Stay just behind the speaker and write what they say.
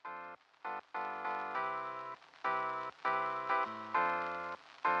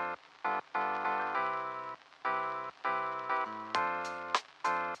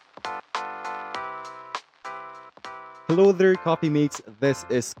Hello there, coffee mates. This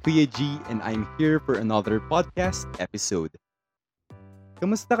is Kuya Jie and I'm here for another podcast episode.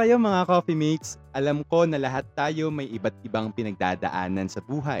 Kamusta kayo mga coffee mates? Alam ko na lahat tayo may iba't ibang pinagdadaanan sa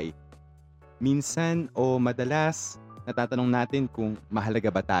buhay. Minsan o madalas, natatanong natin kung mahalaga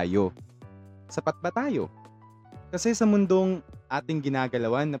ba tayo? Sapat ba tayo? Kasi sa mundong ating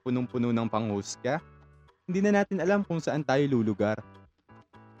ginagalawan na punong-puno ng panghusga, hindi na natin alam kung saan tayo lulugar.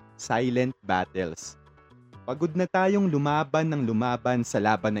 Silent battles. Pagod na tayong lumaban ng lumaban sa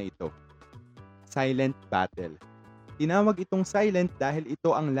laban na ito. Silent battle. Tinawag itong silent dahil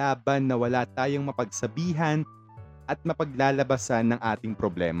ito ang laban na wala tayong mapagsabihan at mapaglalabasan ng ating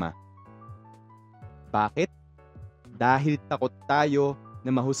problema. Bakit? Dahil takot tayo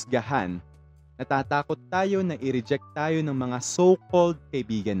na mahusgahan, natatakot tayo na i-reject tayo ng mga so-called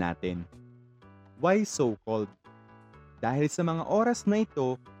kaibigan natin. Why so-called? Dahil sa mga oras na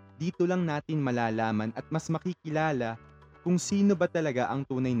ito, dito lang natin malalaman at mas makikilala kung sino ba talaga ang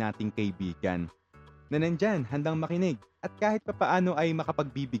tunay nating kaibigan na nandyan, handang makinig at kahit papaano ay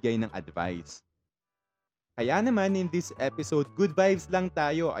makapagbibigay ng advice. Kaya naman in this episode, good vibes lang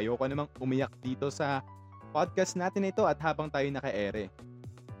tayo. Ayoko namang umiyak dito sa podcast natin ito at habang tayo naka-ere.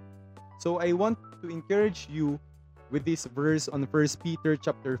 So I want to encourage you with this verse on 1 Peter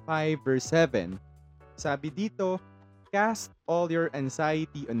chapter 5 verse 7. Sabi dito, cast all your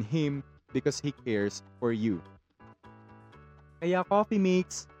anxiety on Him because He cares for you. Kaya coffee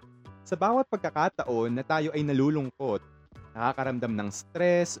mates, sa bawat pagkakataon na tayo ay nalulungkot, nakakaramdam ng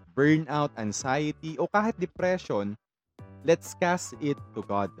stress, burnout, anxiety o kahit depression, let's cast it to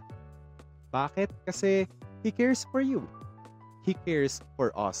God. Bakit? Kasi He cares for you. He cares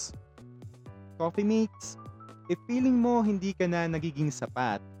for us. Coffee mates, if feeling mo hindi ka na nagiging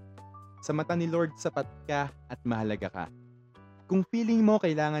sapat, sa mata ni Lord, sapat ka at mahalaga ka. Kung feeling mo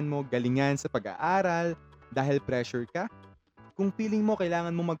kailangan mo galingan sa pag-aaral dahil pressure ka, kung feeling mo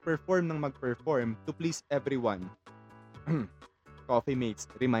kailangan mo mag-perform to please everyone, coffee mates,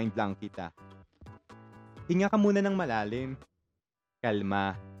 remind lang kita. Hinga ka muna ng malalim.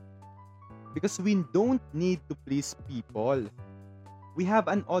 Kalma. Because we don't need to please people. We have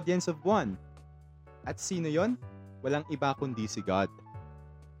an audience of one. At sino yon? Walang iba kundi si God.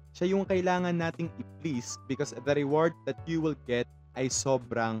 Siya yung kailangan nating i-please because the reward that you will get ay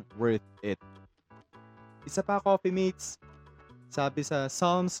sobrang worth it. Isa pa coffee mates, sabi sa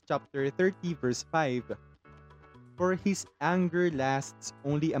Psalms chapter 30 verse 5, for His anger lasts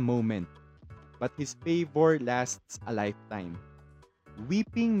only a moment, but His favor lasts a lifetime.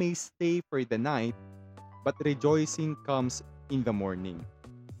 Weeping may stay for the night, but rejoicing comes in the morning.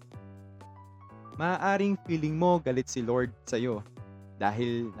 Maaaring feeling mo galit si Lord sa'yo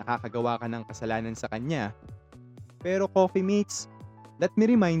dahil nakakagawa ka ng kasalanan sa Kanya. Pero coffee mates, let me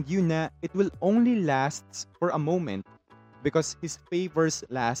remind you na it will only last for a moment because His favors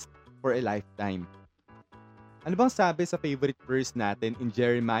last for a lifetime. Ano bang sabi sa favorite verse natin in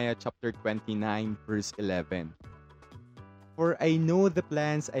Jeremiah chapter 29 verse 11? For I know the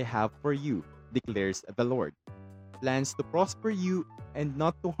plans I have for you, declares the Lord. Plans to prosper you and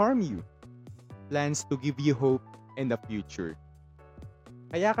not to harm you. Plans to give you hope and a future.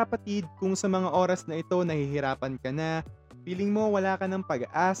 Kaya kapatid, kung sa mga oras na ito nahihirapan ka na, feeling mo wala ka ng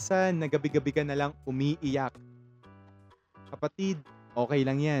pag-asa, na gabi-gabi ka na lang umiiyak. Kapatid, okay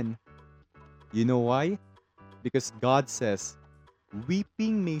lang yan. You know why? Because God says,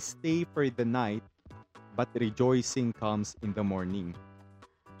 weeping may stay for the night, but rejoicing comes in the morning.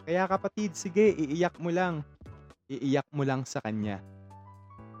 Kaya kapatid, sige, iiyak mo lang. Iiyak mo lang sa Kanya.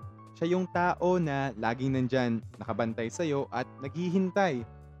 Siya yung tao na laging nandyan, nakabantay sa'yo at naghihintay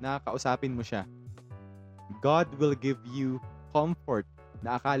na kausapin mo siya. God will give you comfort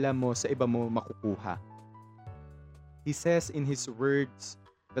na akala mo sa iba mo makukuha. He says in His words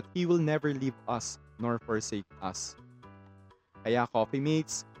that He will never leave us nor forsake us. Kaya coffee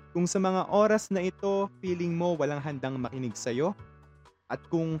mates, kung sa mga oras na ito, feeling mo walang handang makinig sa'yo, at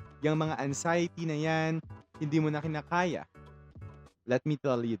kung yung mga anxiety na yan, hindi mo na kinakaya, let me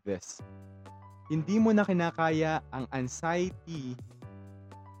tell you this. Hindi mo na kinakaya ang anxiety,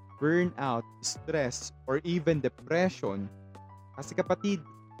 burnout, stress, or even depression. Kasi kapatid,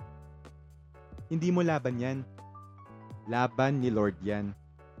 hindi mo laban yan. Laban ni Lord yan.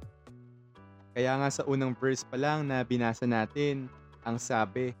 Kaya nga sa unang verse pa lang na binasa natin, ang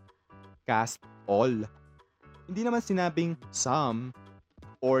sabi, cast all. Hindi naman sinabing some,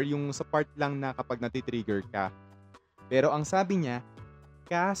 or yung sa part lang na kapag natitrigger ka. Pero ang sabi niya,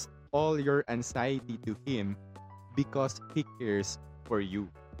 cast all your anxiety to Him because He cares for you.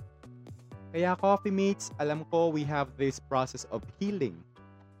 Kaya coffee mates, alam ko we have this process of healing.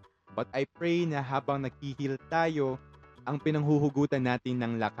 But I pray na habang nag-heal tayo, ang pinanghuhugutan natin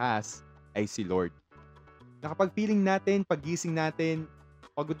ng lakas ay si Lord. Na kapag feeling natin, paggising natin,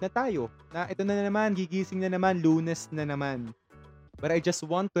 pagod na tayo, na ito na naman, gigising na naman, Lunes na naman. But I just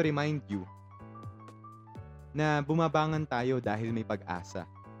want to remind you na bumabangon tayo dahil may pag-asa.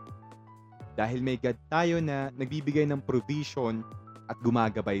 Dahil may God tayo na nagbibigay ng provision at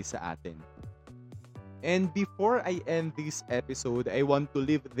gumagabay sa atin. And before I end this episode, I want to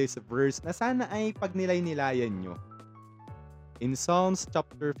leave this verse na sana ay pagnilay-nilayan nyo. In Psalms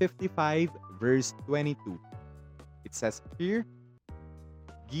chapter 55, verse 22, it says here,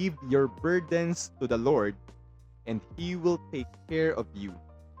 "Give your burdens to the Lord, and He will take care of you.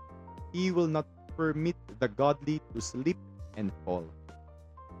 He will not permit the godly to slip and fall."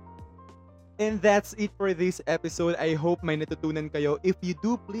 And that's it for this episode. I hope may natutunan kayo. If you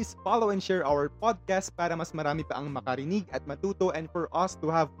do, please follow and share our podcast para mas marami pa ang makarinig at matuto and for us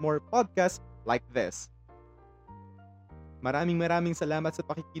to have more podcasts like this. Maraming salamat sa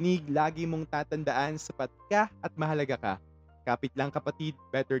pakikinig. Lagi mong tatandaan, sapat ka at mahalaga ka. Kapit lang kapatid,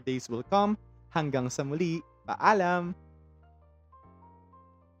 better days will come. Hanggang sa muli, paalam!